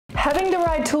Having the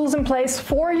right tools in place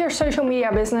for your social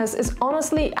media business is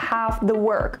honestly half the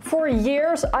work. For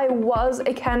years, I was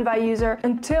a Canva user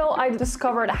until I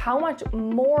discovered how much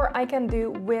more I can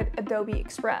do with Adobe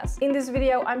Express. In this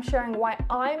video, I'm sharing why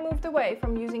I moved away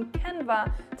from using Canva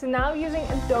to now using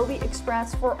Adobe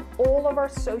Express for all of our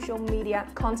social media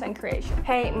content creation.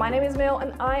 Hey, my name is Mil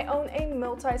and I own a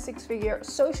multi-six-figure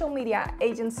social media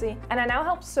agency, and I now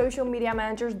help social media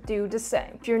managers do the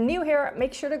same. If you're new here,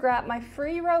 make sure to grab my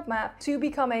free roadmap to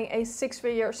becoming a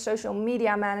six-figure social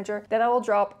media manager that I will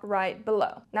drop right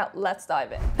below. Now let's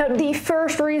dive in. Now, the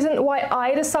first reason why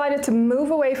I decided to move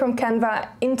away from Canva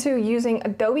into using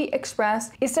Adobe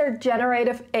Express is their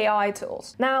generative AI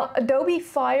tools. Now, Adobe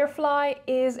Firefly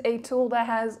is a tool that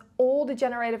has all the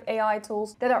generative AI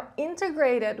tools that are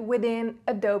integrated within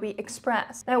Adobe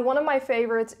Express. Now, one of my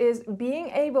favorites is being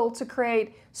able to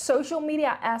create social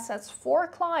media assets for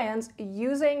clients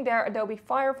using their Adobe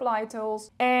Firefly tools,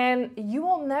 and you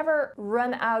will never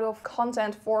run out of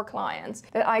content for clients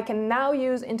that I can now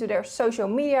use into their social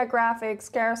media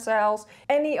graphics, carousels,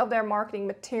 any of their marketing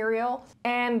material,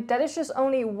 and that is just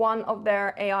only one of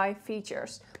their AI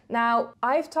features. Now,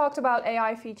 I've talked about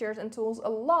AI features and tools a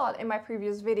lot in my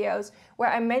previous videos, where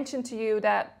I mentioned to you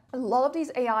that a lot of these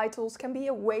AI tools can be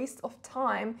a waste of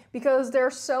time because there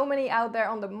are so many out there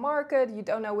on the market. You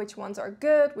don't know which ones are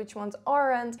good, which ones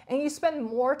aren't, and you spend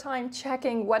more time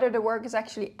checking whether the work is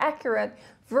actually accurate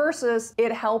versus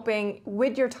it helping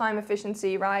with your time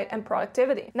efficiency, right, and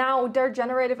productivity. Now, their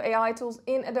generative AI tools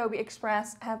in Adobe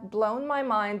Express have blown my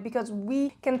mind because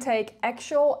we can take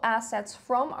actual assets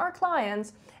from our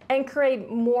clients and create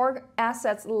more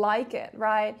assets like it,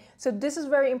 right? So this is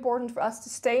very important for us to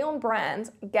stay on brand,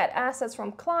 get assets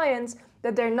from clients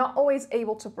that they're not always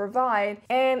able to provide.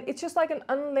 And it's just like an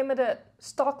unlimited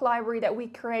stock library that we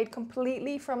create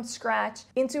completely from scratch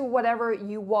into whatever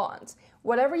you want.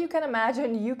 Whatever you can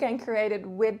imagine, you can create it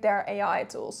with their AI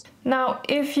tools. Now,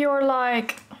 if you're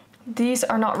like, these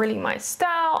are not really my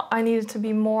style, I need it to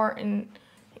be more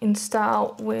in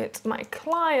style with my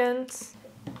clients,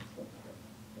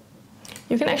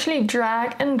 you can actually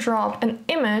drag and drop an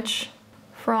image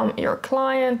from your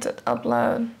client,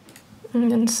 upload,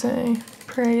 and then say,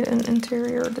 create an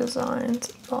interior designed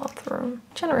bathroom,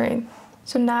 generate.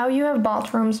 So now you have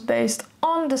bathrooms based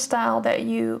on the style that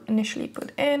you initially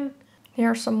put in.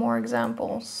 Here are some more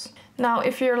examples. Now,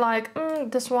 if you're like,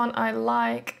 this one I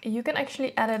like, you can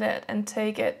actually edit it and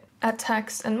take it, add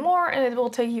text and more, and it will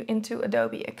take you into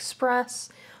Adobe Express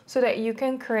so that you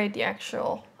can create the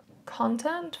actual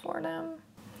content for them.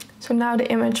 So now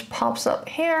the image pops up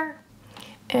here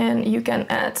and you can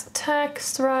add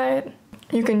text, right?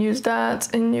 You can use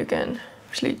that and you can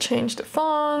actually change the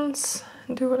fonts,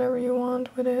 do whatever you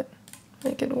want with it,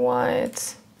 make it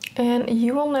white, and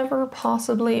you will never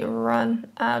possibly run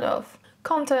out of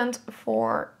content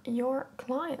for your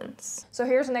clients. So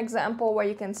here's an example where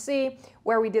you can see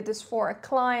where we did this for a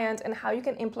client and how you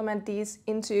can implement these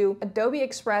into Adobe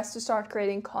Express to start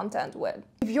creating content with.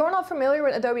 If you're not familiar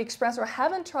with Adobe Express or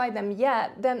haven't tried them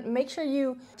yet, then make sure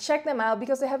you check them out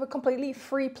because they have a completely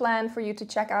free plan for you to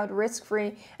check out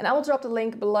risk-free, and I will drop the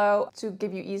link below to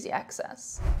give you easy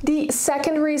access. The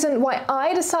second reason why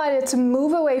I decided to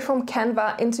move away from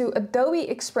Canva into Adobe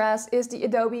Express is the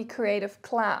Adobe Creative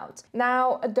Cloud.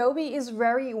 Now, Adobe is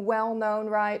very well known,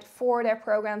 right, for their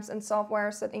programs and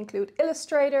softwares that include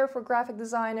Illustrator for graphic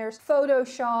designers,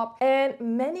 Photoshop, and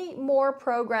many more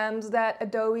programs that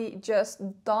Adobe just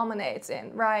dominates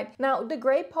in, right? Now, the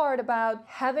great part about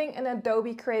having an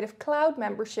Adobe Creative Cloud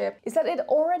membership is that it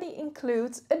already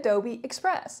includes Adobe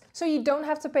Express. So you don't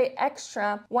have to pay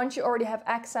extra once you already have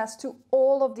access to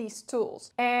all of these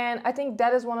tools. And I think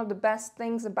that is one of the best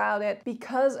things about it,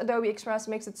 because Adobe Express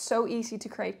makes it so easy to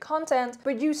create content,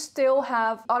 but you still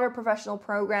have other professional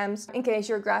programs in case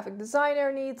your graphic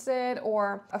designer needs it,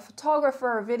 or a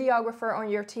photographer or videographer on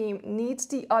your team needs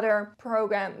the other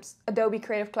programs Adobe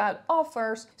Creative Cloud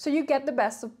offers. So you get the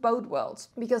best of both worlds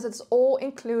because it's all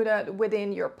included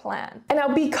within your plan. And now,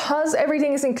 because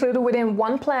everything is included within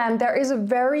one plan, there is a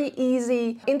very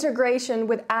easy integration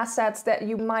with assets that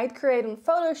you might create in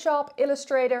Photoshop,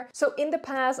 Illustrator. So in the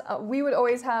past, we would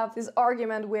always have this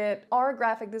argument with our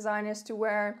graphic designers to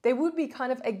where they would be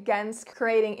kind of against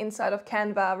creating inside of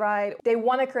Canva, right? They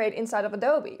want to create inside of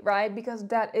Adobe, right? Because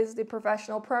that is the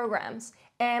professional programs.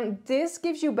 And this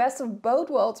gives you best of both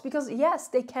worlds because yes,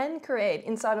 they can create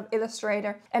inside of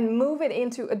Illustrator and move it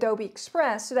into Adobe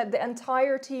Express so that the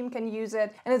entire team can use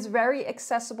it and it's very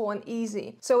accessible and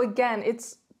easy. So again,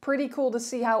 it's pretty cool to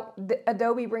see how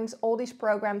Adobe brings all these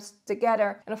programs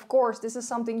together. And of course, this is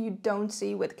something you don't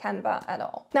see with Canva at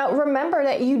all. Now, remember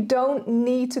that you don't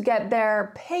need to get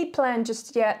their paid plan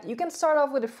just yet. You can start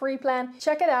off with a free plan,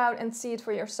 check it out and see it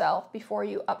for yourself before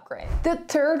you upgrade. The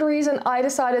third reason I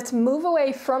decided to move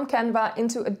away from Canva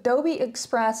into Adobe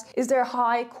Express is their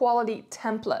high quality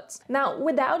templates. Now,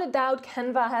 without a doubt,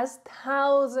 Canva has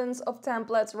thousands of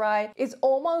templates, right? It's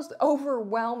almost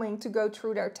overwhelming to go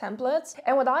through their templates.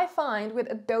 And what I find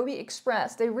with Adobe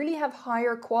Express, they really have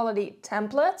higher quality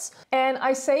templates. And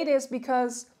I say this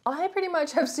because I pretty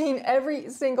much have seen every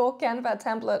single Canva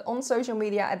template on social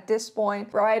media at this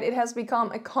point, right? It has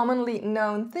become a commonly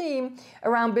known theme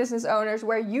around business owners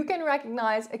where you can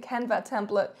recognize a Canva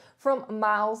template from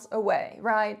miles away,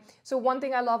 right? So one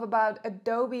thing I love about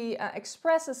Adobe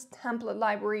Express's template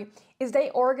library is they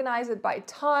organize it by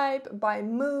type, by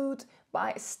mood,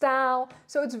 by style.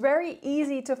 So it's very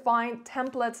easy to find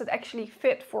templates that actually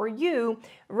fit for you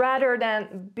rather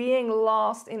than being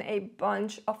lost in a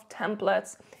bunch of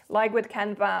templates like with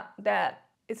Canva that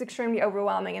is extremely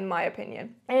overwhelming in my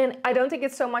opinion. And I don't think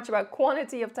it's so much about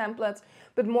quantity of templates,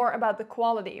 but more about the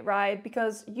quality, right?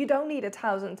 Because you don't need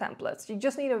 1,000 templates. You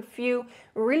just need a few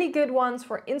really good ones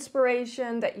for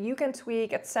inspiration that you can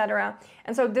tweak, etc.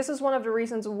 And so this is one of the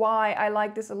reasons why I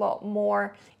like this a lot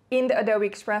more in the Adobe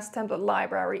Express template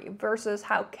library versus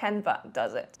how Canva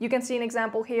does it. You can see an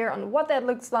example here on what that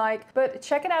looks like, but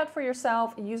check it out for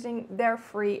yourself using their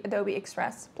free Adobe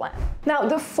Express plan. Now,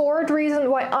 the fourth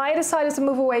reason why I decided to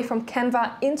move away from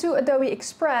Canva into Adobe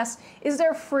Express is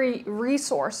their free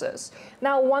resources.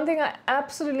 Now, one thing I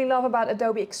absolutely love about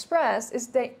Adobe Express is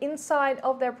the inside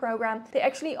of their program, they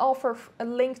actually offer a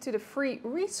link to the free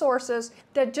resources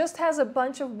that just has a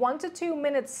bunch of 1 to 2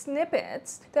 minute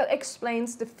snippets that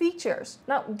explains the features.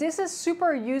 Now, this is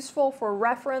super useful for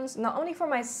reference, not only for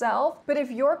myself, but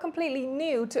if you're completely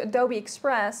new to Adobe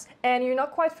Express and you're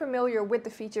not quite familiar with the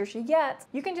features yet,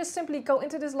 you can just simply go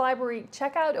into this library,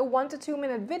 check out a 1 to 2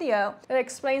 minute video that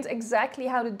explains exactly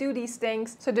how to do these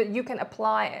things so that you can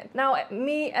apply it. Now,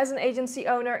 me as an agency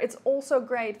owner, it's also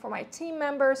great for my team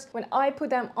members when I put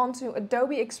them onto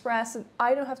Adobe Express and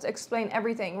I don't have to explain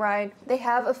everything, right? They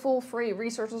have a full free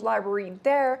resources library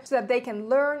there so that they can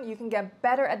learn, you can get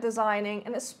better at designing,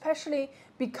 and especially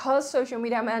because social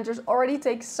media managers already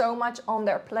take so much on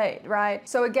their plate, right?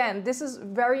 So again, this is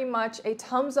very much a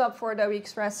thumbs up for Adobe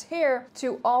Express here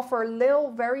to offer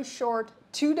little, very short,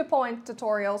 to the point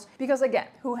tutorials, because again,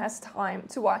 who has time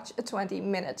to watch a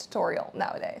 20-minute tutorial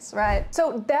nowadays, right?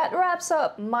 So that wraps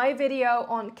up my video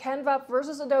on Canva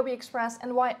versus Adobe Express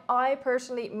and why I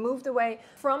personally moved away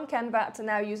from Canva to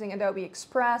now using Adobe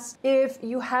Express. If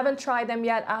you haven't tried them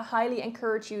yet, I highly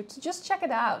encourage you to just check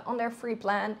it out on their free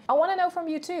plan. I want to know from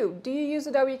you too. Do you use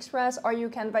Adobe Express? Are you a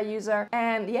Canva user?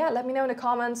 And yeah, let me know in the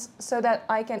comments so that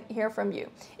I can hear from you.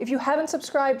 If you haven't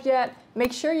subscribed yet,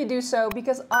 make sure you do so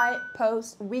because I post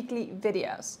weekly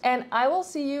videos. And I will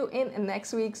see you in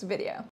next week's video.